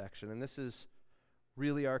central section, and this is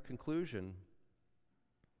really our conclusion.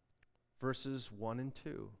 Verses 1 and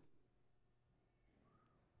 2.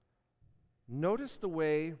 Notice the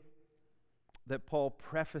way that Paul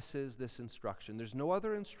prefaces this instruction. There's no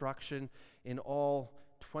other instruction in all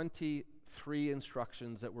 23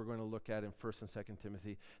 instructions that we're going to look at in 1st and 2nd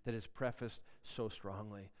Timothy that is prefaced so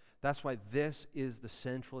strongly. That's why this is the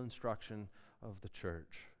central instruction of the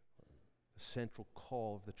church, the central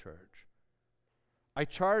call of the church. I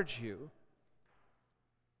charge you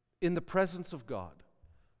in the presence of God.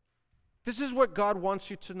 This is what God wants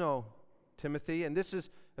you to know, Timothy, and this is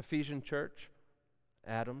Ephesian church,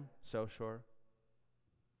 Adam, South Shore.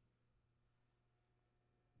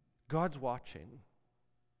 God's watching.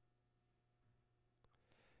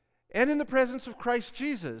 And in the presence of Christ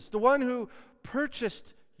Jesus, the one who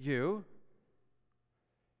purchased you,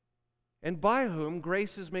 and by whom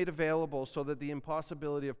grace is made available so that the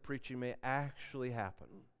impossibility of preaching may actually happen.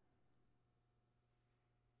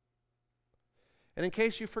 And in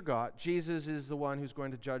case you forgot, Jesus is the one who's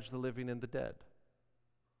going to judge the living and the dead.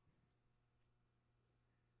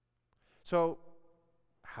 So,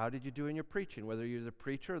 how did you do in your preaching? Whether you're the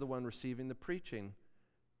preacher or the one receiving the preaching,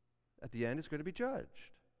 at the end it's going to be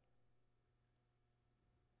judged.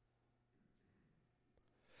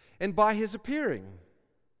 And by His appearing.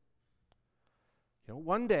 You know,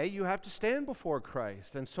 one day you have to stand before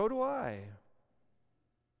Christ, and so do I.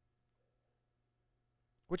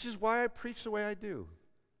 Which is why I preach the way I do.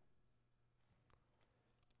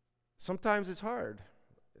 Sometimes it's hard.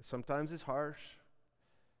 Sometimes it's harsh.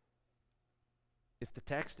 If the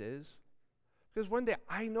text is. Because one day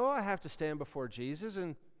I know I have to stand before Jesus,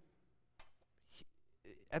 and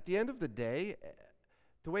at the end of the day,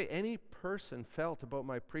 the way any person felt about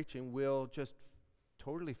my preaching will just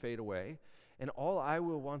totally fade away, and all I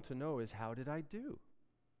will want to know is, how did I do?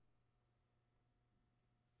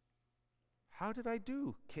 How did I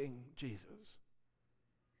do, King Jesus?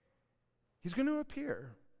 He's going to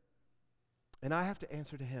appear, and I have to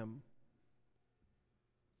answer to Him.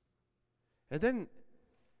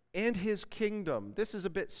 And His kingdom. This is a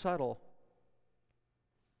bit subtle.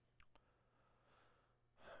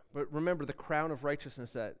 But remember the crown of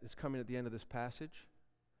righteousness that is coming at the end of this passage.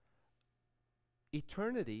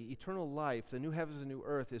 Eternity, eternal life, the new heavens and new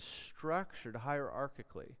earth is structured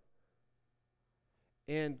hierarchically.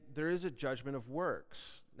 And there is a judgment of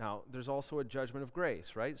works. Now, there's also a judgment of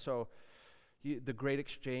grace, right? So the great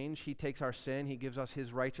exchange, He takes our sin, He gives us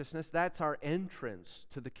His righteousness. That's our entrance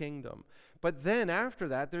to the kingdom. But then after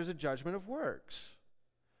that, there's a judgment of works.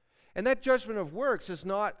 And that judgment of works is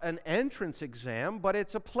not an entrance exam, but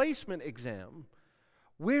it's a placement exam.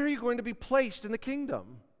 Where are you going to be placed in the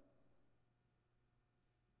kingdom?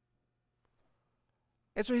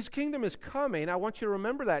 And so His kingdom is coming. I want you to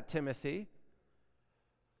remember that, Timothy,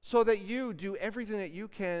 so that you do everything that you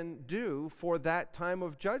can do for that time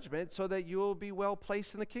of judgment so that you'll be well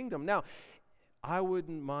placed in the kingdom. Now, I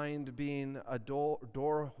wouldn't mind being a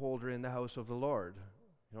door holder in the house of the Lord.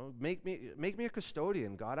 You know, make me a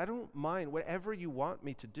custodian, God. I don't mind. Whatever you want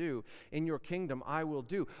me to do in your kingdom, I will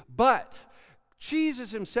do. But Jesus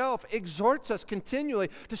himself exhorts us continually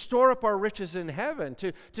to store up our riches in heaven,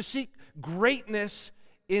 to seek greatness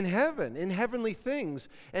in heaven, in heavenly things.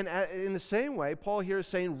 And in the same way, Paul here is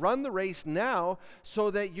saying, run the race now so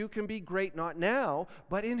that you can be great not now,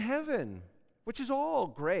 but in heaven, which is all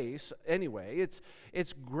grace anyway.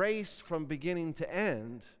 It's grace from beginning to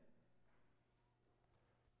end.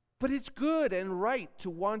 But it's good and right to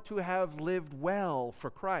want to have lived well for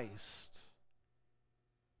Christ.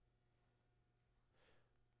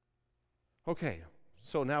 Okay,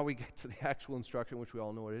 so now we get to the actual instruction, which we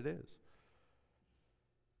all know what it is.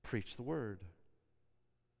 Preach the word.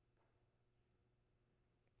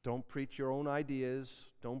 Don't preach your own ideas.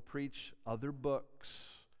 Don't preach other books.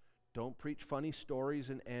 Don't preach funny stories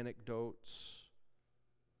and anecdotes.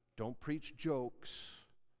 Don't preach jokes.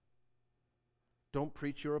 Don't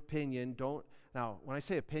preach your opinion. Now, when I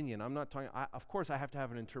say opinion, I'm not talking, of course I have to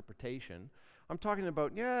have an interpretation. I'm talking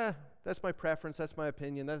about, that's my preference, that's my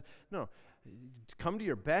opinion. No, come to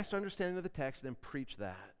your best understanding of the text, then preach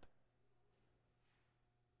that.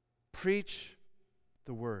 Preach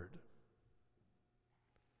the word.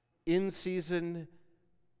 In season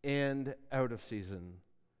and out of season.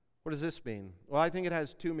 What does this mean? Well, I think it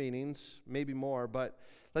has two meanings, maybe more, but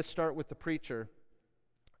let's start with the preacher.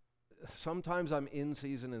 Sometimes I'm in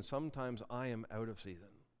season and sometimes I am out of season.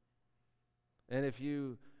 And if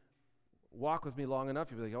you walk with me long enough,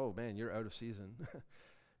 you'll be like, oh man, you're out of season.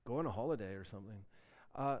 Go on a holiday or something.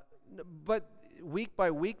 But week by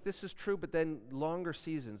week, this is true, but then longer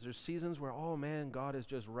seasons. There's seasons where, oh man, God is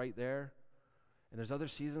just right there. And there's other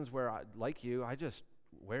seasons where,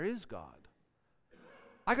 where is God?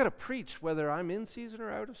 I got to preach whether I'm in season or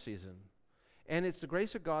out of season. And it's the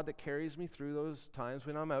grace of God that carries me through those times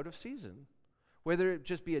when I'm out of season. Whether it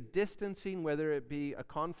just be a distancing, whether it be a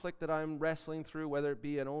conflict that I'm wrestling through, whether it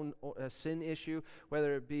be a sin issue,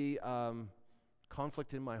 whether it be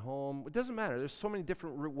conflict in my home. It doesn't matter. There's so many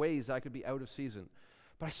different ways I could be out of season.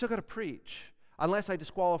 But I still got to preach, unless I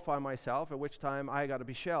disqualify myself, at which time I got to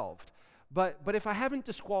be shelved. But if I haven't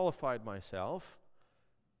disqualified myself,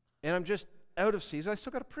 and I'm just out of season, I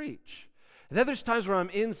still got to preach. And then there's times where I'm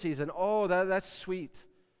in season. Oh, that's sweet.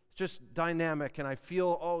 It's just dynamic, and I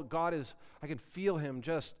feel, I can feel Him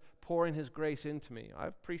just pouring His grace into me.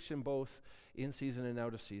 I've preached in both in season and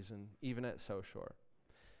out of season, even at South Shore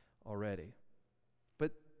already.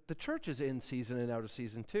 But the church is in season and out of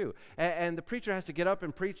season too. And the preacher has to get up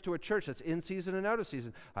and preach to a church that's in season and out of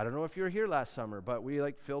season. I don't know if you were here last summer, but we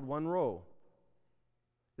filled one row.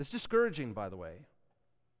 It's discouraging, by the way.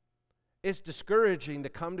 It's discouraging to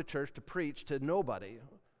come to church to preach to nobody.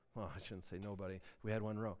 Well, I shouldn't say nobody. We had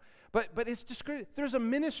one row. But it's discouraging. There's a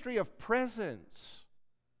ministry of presence.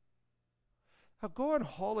 Now go on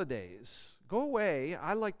holidays. Go away.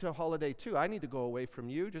 I like to holiday too. I need to go away from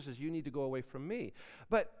you just as you need to go away from me.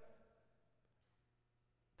 But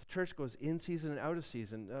the church goes in season and out of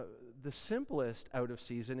season. The simplest out of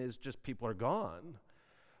season is just people are gone.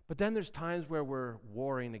 But then there's times where we're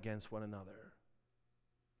warring against one another.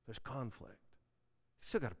 There's conflict. You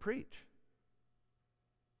still got to preach.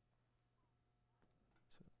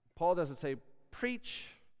 So Paul doesn't say preach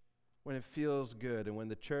when it feels good and when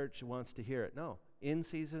the church wants to hear it. No, in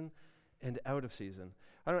season and out of season.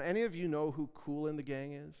 I don't know, any of you know who Kool and the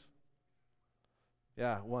Gang is?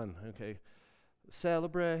 Yeah, one. Okay.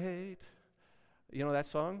 Celebrate. You know that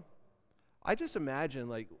song? I just imagine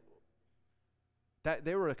that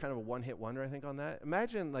they were a kind of a one-hit wonder, I think, on that.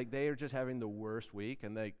 Imagine they are just having the worst week,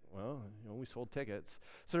 and we sold tickets,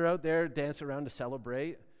 so they're out there dancing around to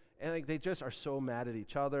celebrate, and they just are so mad at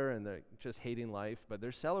each other, and they're just hating life, but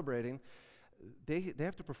they're celebrating. They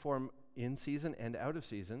have to perform in season and out of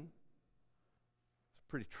season. It's a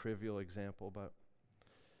pretty trivial example, but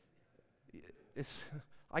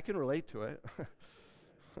I can relate to it.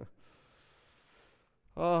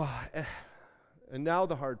 And now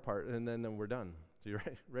the hard part, and then we're done. So you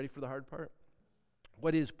ready for the hard part?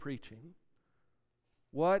 What is preaching?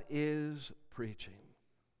 What is preaching?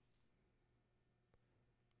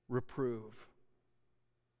 Reprove.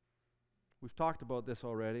 We've talked about this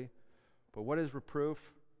already, but what is reproof?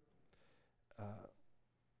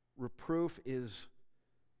 Reproof is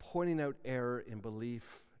pointing out error in belief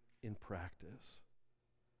in practice.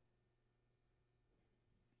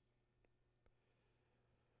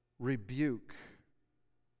 Rebuke.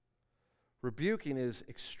 Rebuking is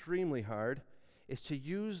extremely hard. It's to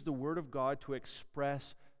use the Word of God to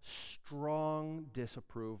express strong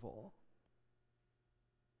disapproval.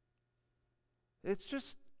 It's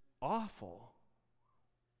just awful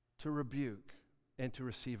to rebuke and to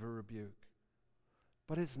receive a rebuke.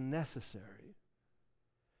 But it's necessary.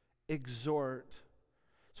 Exhort.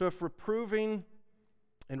 So if reproving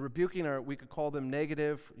and rebuking are, we could call them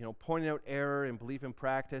negative, pointing out error in belief and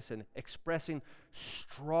practice and expressing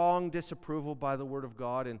strong disapproval by the Word of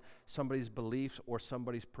God in somebody's beliefs or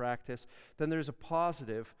somebody's practice, then there's a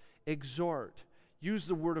positive, exhort. Use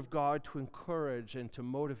the Word of God to encourage and to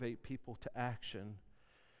motivate people to action.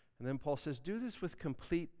 And then Paul says, do this with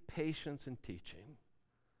complete patience and teaching.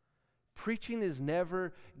 Preaching is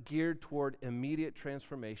never geared toward immediate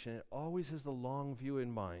transformation. It always has the long view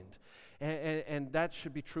in mind. And that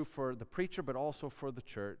should be true for the preacher, but also for the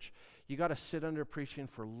church. You got to sit under preaching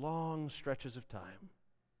for long stretches of time.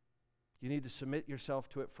 You need to submit yourself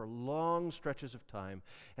to it for long stretches of time.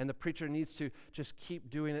 And the preacher needs to just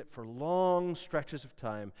keep doing it for long stretches of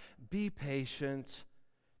time. Be patient.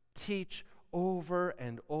 Teach over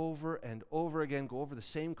and over and over again. Go over the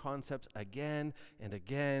same concepts again and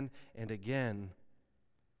again and again.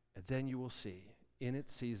 And then you will see, in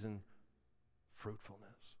its season, fruitfulness.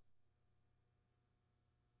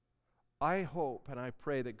 I hope and I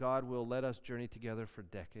pray that God will let us journey together for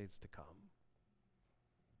decades to come.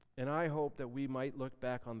 And I hope that we might look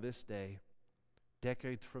back on this day,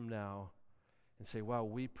 decades from now, and say, wow,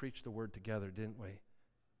 we preached the word together, didn't we?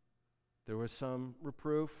 There was some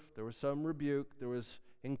reproof, there was some rebuke, there was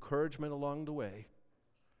encouragement along the way.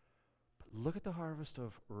 But look at the harvest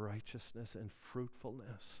of righteousness and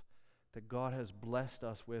fruitfulness that God has blessed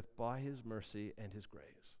us with by His mercy and His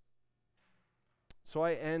grace. So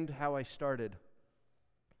I end how I started.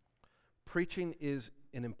 Preaching is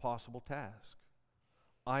an impossible task.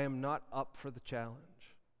 I am not up for the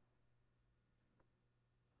challenge.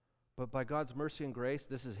 But by God's mercy and grace,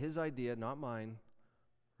 this is His idea, not mine,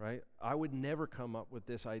 right? I would never come up with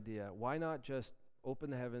this idea. Why not just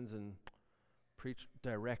open the heavens and preach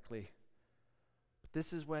directly? But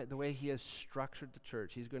this is the way He has structured the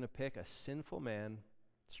church. He's going to pick a sinful man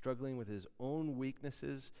struggling with his own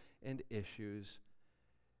weaknesses and issues,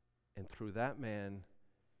 and through that man,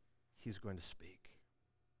 He's going to speak.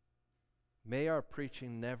 May our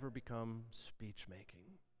preaching never become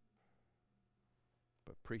speech-making,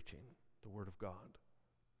 but preaching the Word of God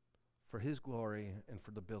for His glory and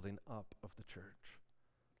for the building up of the church.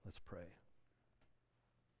 Let's pray.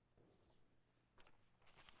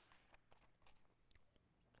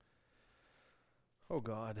 Oh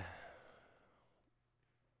God,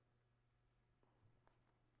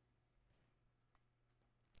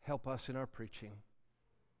 help us in our preaching.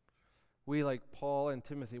 We, like Paul and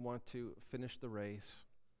Timothy, want to finish the race.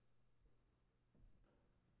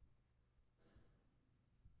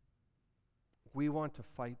 We want to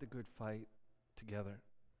fight the good fight together.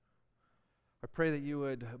 I pray that you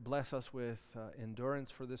would bless us with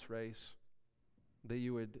endurance for this race, that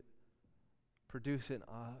you would produce in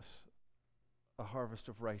us a harvest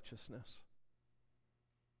of righteousness.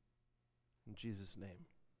 In Jesus' name,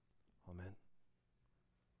 amen.